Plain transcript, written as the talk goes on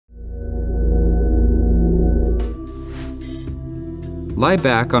Lie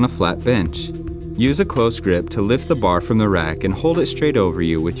back on a flat bench. Use a close grip to lift the bar from the rack and hold it straight over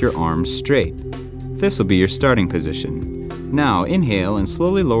you with your arms straight. This will be your starting position. Now inhale and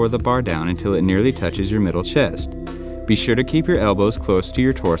slowly lower the bar down until it nearly touches your middle chest. Be sure to keep your elbows close to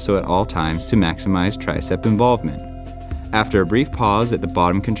your torso at all times to maximize tricep involvement. After a brief pause at the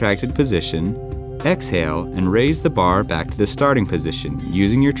bottom contracted position, exhale and raise the bar back to the starting position,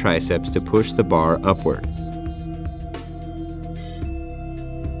 using your triceps to push the bar upward.